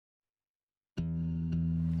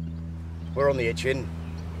We're on the Itchen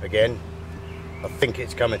again. I think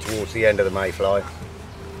it's coming towards the end of the mayfly,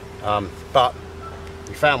 but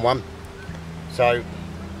we found one. So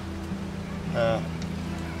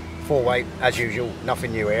 4-weight as usual,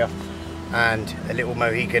 nothing new here, and a little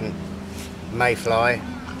Mohican mayfly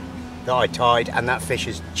that I tied, and that fish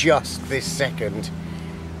has just this second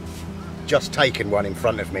just taken one in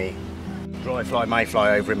front of me. Dry fly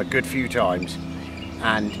mayfly over him a good few times,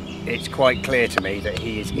 and it's quite clear to me that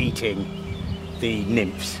he is eating the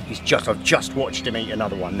nymphs. I've just watched him eat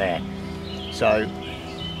another one there. So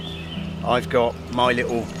I've got my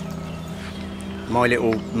little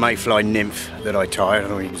mayfly nymph that I tie. I don't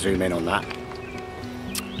know if you can zoom in on that.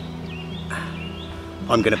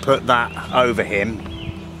 I'm going to put that over him.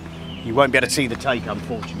 You won't be able to see the take,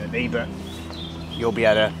 unfortunately, but you'll be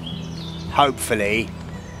able to hopefully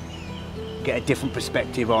get a different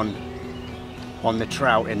perspective on the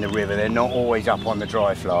trout in the river. They're not always up on the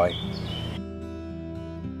dry fly.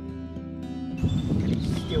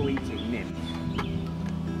 He's still eating nymphs.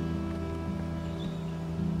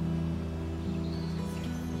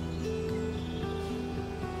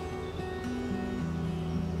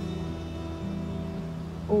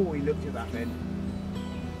 Oh, he looked at that then.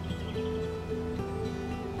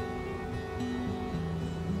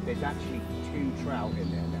 There's actually 2 trout in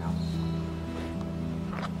there now.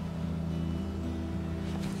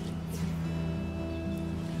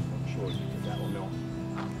 Not sure if you did that or not.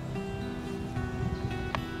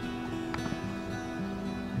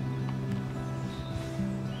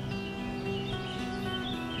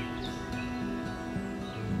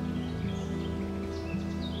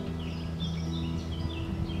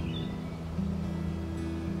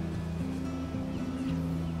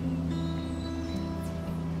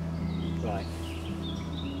 Right.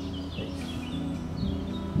 He's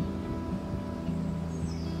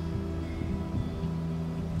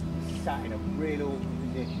sat in a real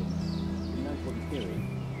awkward position. He knows what he's doing.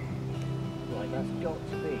 Right, that's got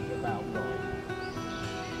to be about right.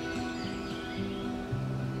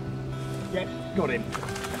 Yep, got him.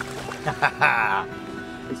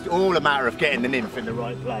 It's all a matter of getting the nymph in the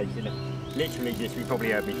right place. You know? Literally just, we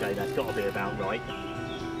probably heard me say that's got to be about right.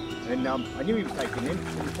 And I knew he was taking him,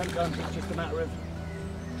 and sometimes it's just a matter of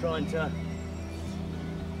trying to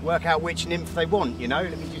work out which nymph they want, you know.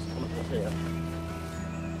 Let me just come across here.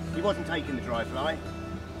 He wasn't taking the dry fly,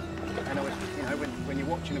 and I was, you know, when you're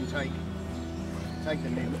watching him take the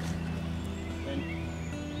nymph, then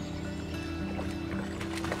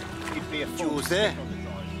you'd be a fool there.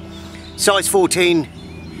 Size 14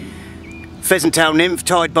 pheasant tail nymph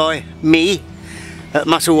tied by me at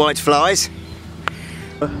Musselwhite's Flies.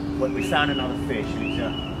 When we found another fish, and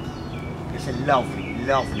it's a lovely,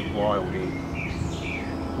 lovely wildie.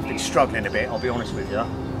 We've been struggling a bit, I'll be honest with you.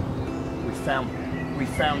 We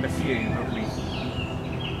found a few, but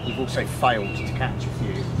we've also failed to catch a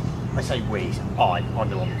few. I say we, I'm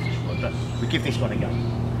the one with fish one, but we give this one a go.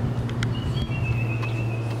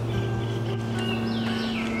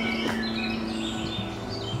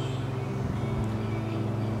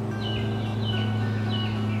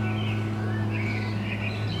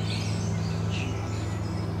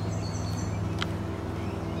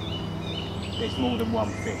 There's more than one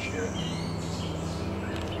fish here.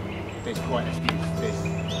 There's quite a few. There's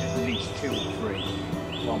at least 2 or 3.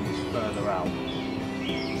 One was further out.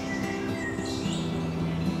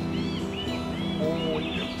 Oh,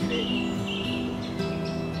 look at it.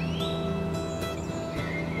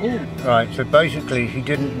 Oh. Right, so basically he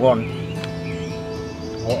didn't want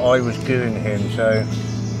what I was giving him, so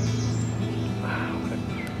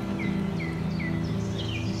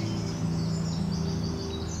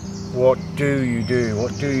what do you do?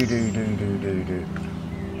 What do you do?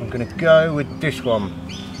 I'm going to go with this one.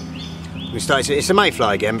 It's a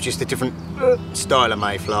mayfly again, just a different style of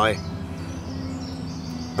mayfly.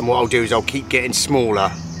 And what I'll do is I'll keep getting smaller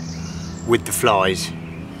with the flies.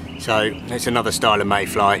 So it's another style of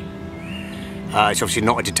mayfly. It's obviously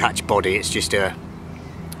not a detached body, it's just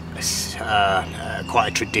quite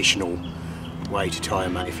a traditional way to tie a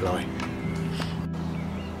mayfly.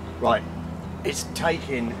 Right. It's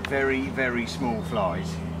taking very, very small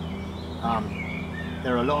flies.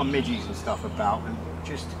 There are a lot of midges and stuff about, and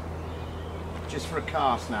just for a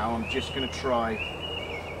cast now, I'm just going to try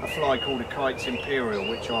a fly called a Kite's Imperial,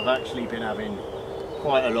 which I've actually been having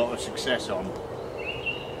quite a lot of success on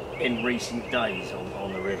in recent days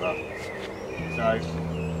on the river. So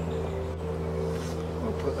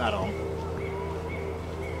we'll put that on,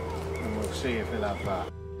 and we'll see if he'll have that.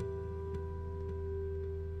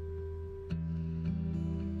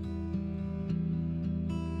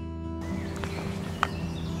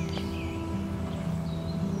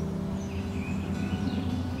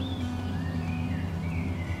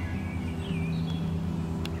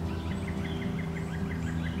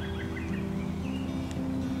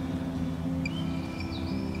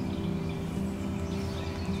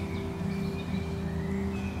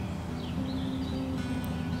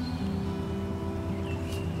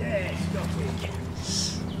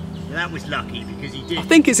 that was lucky because he did. I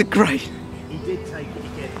think it's a great. He did take it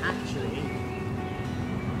again, actually.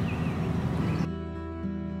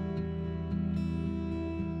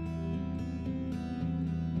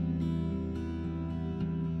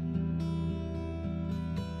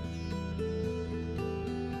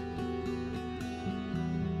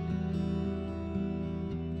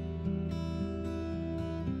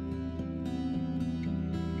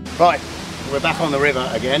 Right, we're back on the river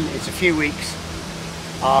again. It's a few weeks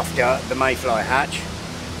after the mayfly hatch,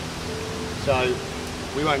 so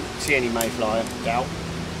we won't see any mayfly, I doubt.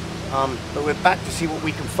 But we're back to see what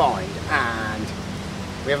we can find, and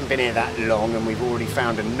we haven't been here that long and we've already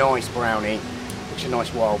found a nice brownie, which is a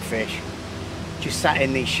nice wild fish, just sat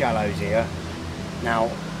in these shallows here.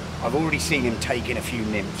 Now, I've already seen him taking a few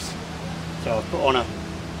nymphs, so I've put on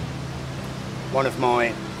one of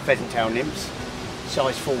my pheasant tail nymphs,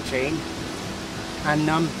 size 14, and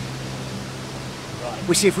right,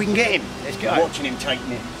 we'll see if we can get him. Let's go. Watching him take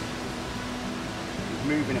nymphs. He's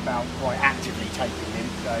moving about quite actively taking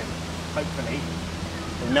nymphs, so hopefully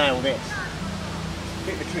we'll nail this. A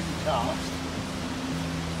bit of a tricky cast.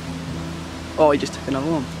 Oh, he just took another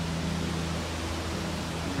one.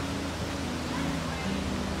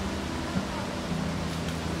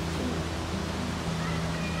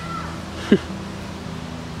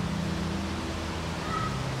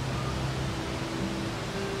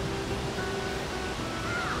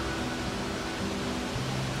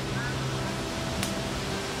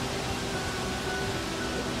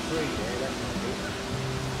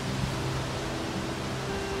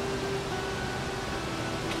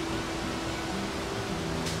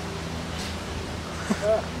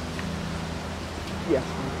 Yeah.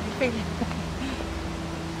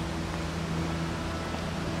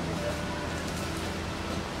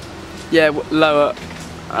 Yeah, lower.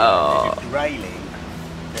 Oh. There's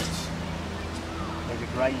a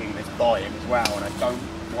grayling that's by him as well, and I don't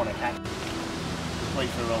want to catch. Just wait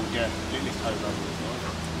for a roll, yeah. Do this over.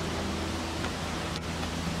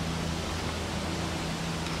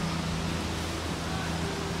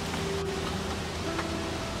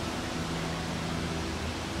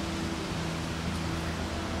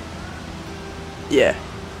 Yeah.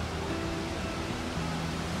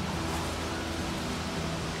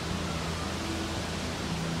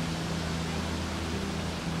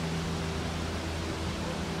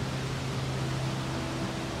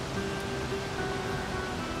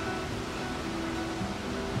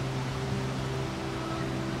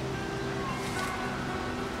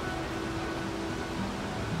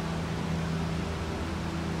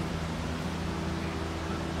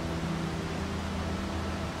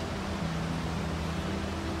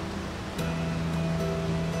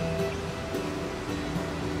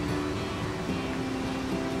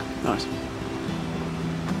 Nice.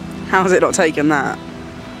 How's it not taken that?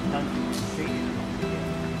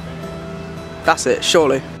 That's it,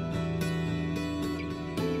 surely.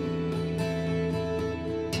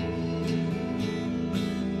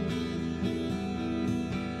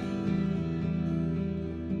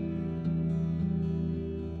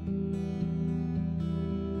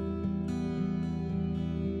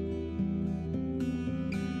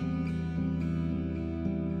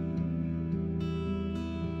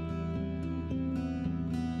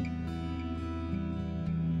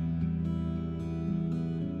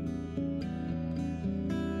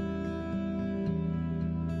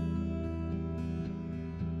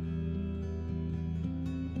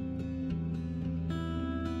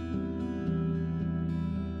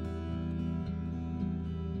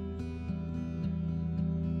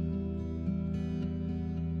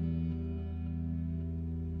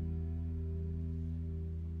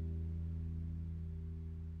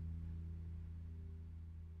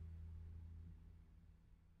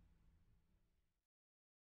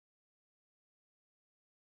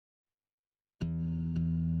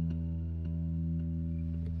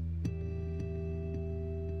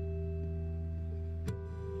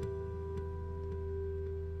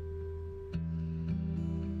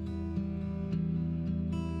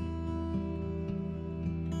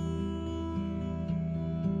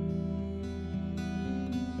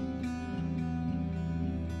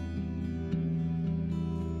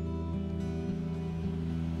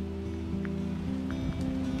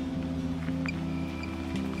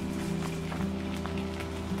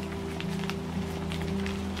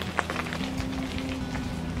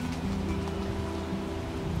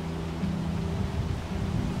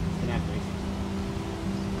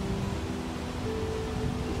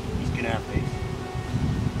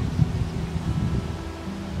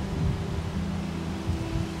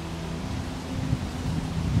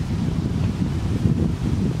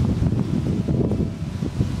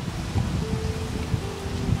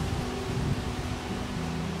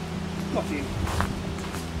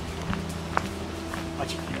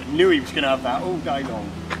 Knew he was going to have that all day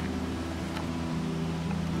long.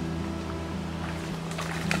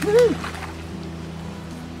 Woo!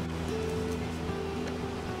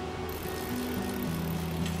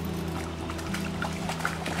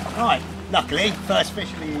 Right, luckily, first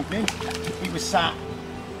fish of the evening, he was sat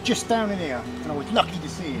just down in here, and I was lucky to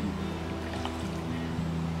see him.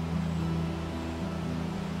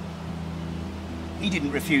 He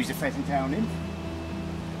didn't refuse a pheasant tail nymph.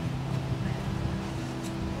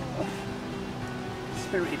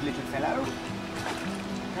 Spirited little fellow.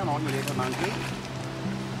 Come on, you little monkey.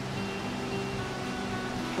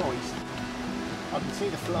 Christ. I can see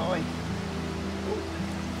the fly. Ooh.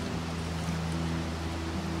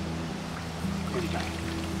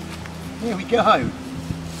 Here we go.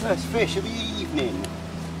 First fish of the evening.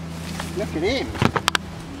 Look at him.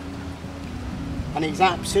 And he's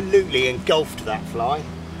absolutely engulfed that fly.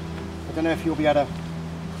 I don't know if you'll be able to...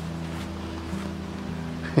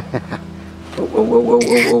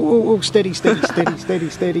 Oh, steady, steady, steady, steady,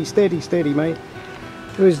 steady, steady, steady, mate.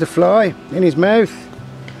 There's the fly in his mouth.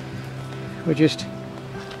 We'll just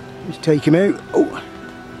take him out. Oh.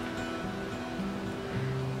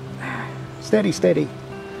 Steady, steady.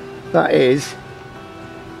 That is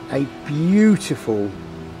a beautiful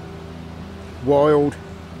wild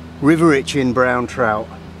river itchen brown trout.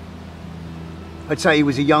 I'd say he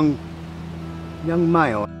was a young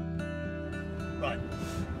male. Right,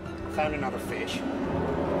 found another fish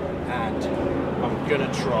and I'm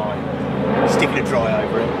gonna try sticking a dry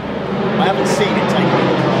over it. I haven't seen it take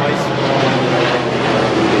any dries.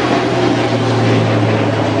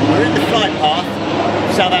 We're in the flight path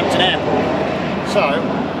of Southampton Airport, so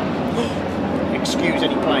excuse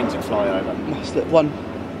any planes that fly over. Must have one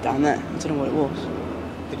down there. I don't know what it was.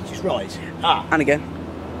 Did it just rise? Ah. And again.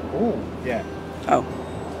 Oh, yeah. Oh.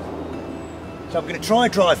 So I'm going to try a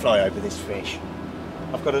dry fly over this fish.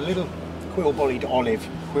 I've got a little quill-bodied olive,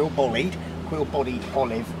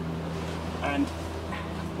 and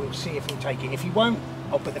we'll see if he'll take it. If he won't,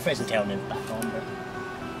 I'll put the pheasant tail nymph back on, but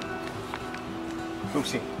we'll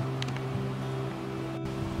see.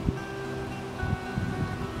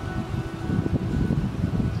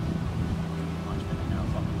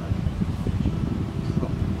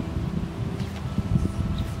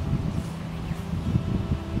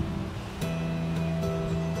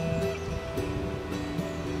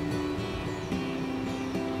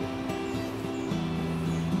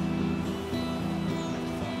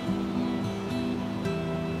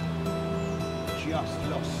 Just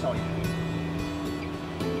lost sight of him.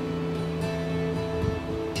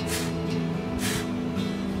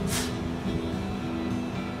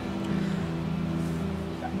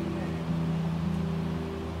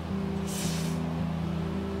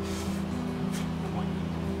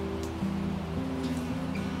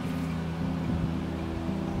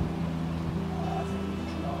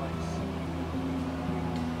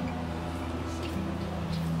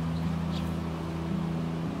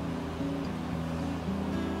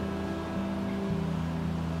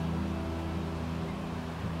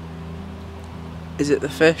 Is it the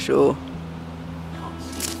fish or?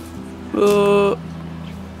 Oh.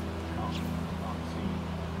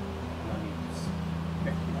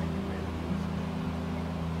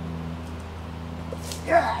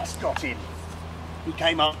 Yes, got him. He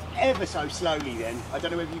came up ever so slowly then. I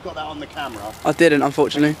don't know whether you got that on the camera. I didn't,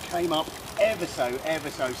 unfortunately. He came up ever so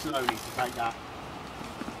slowly to take that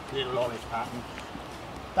little olive pattern.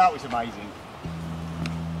 That was amazing.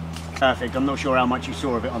 Perfect. I'm not sure how much you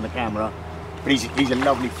saw of it on the camera, but he's a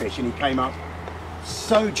lovely fish, and he came up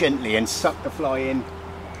so gently and sucked the fly in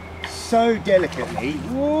so delicately.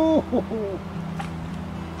 Whoa.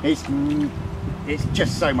 It's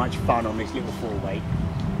just so much fun on this little 4-weight.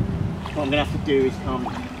 What I'm going to have to do is come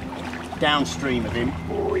downstream of him.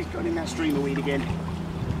 Oh, he's got in that stream of weed again.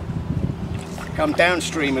 Come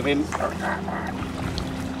downstream of him.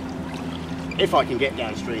 If I can get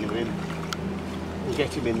downstream of him and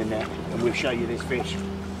get him in the net, and we'll show you this fish.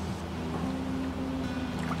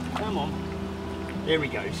 Come on. Here he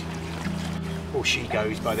goes. Or she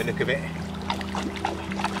goes by the look of it.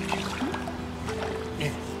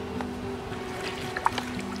 Yeah.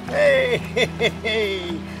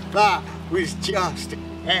 Hey, that was just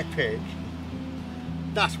epic.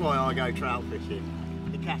 That's why I go trout fishing,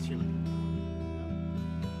 to catch them.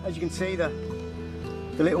 As you can see, the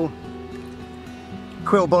little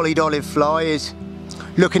quill-bodied olive fly is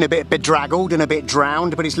looking a bit bedraggled and a bit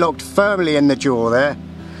drowned, but it's locked firmly in the jaw there.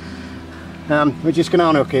 We're just going to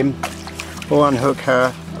unhook him, or unhook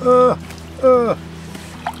her.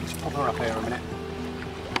 Let's pop her up here a minute.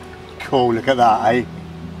 Cool, look at that, eh?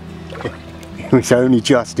 It was only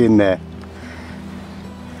just in there.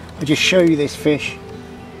 I'll just show you this fish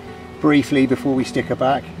briefly before we stick her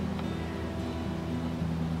back.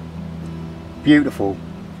 Beautiful,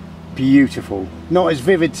 beautiful. Not as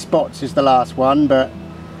vivid spots as the last one, but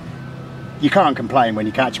you can't complain when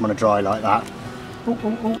you catch them on a dry like that. Ooh,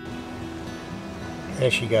 ooh, ooh.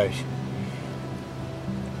 There she goes.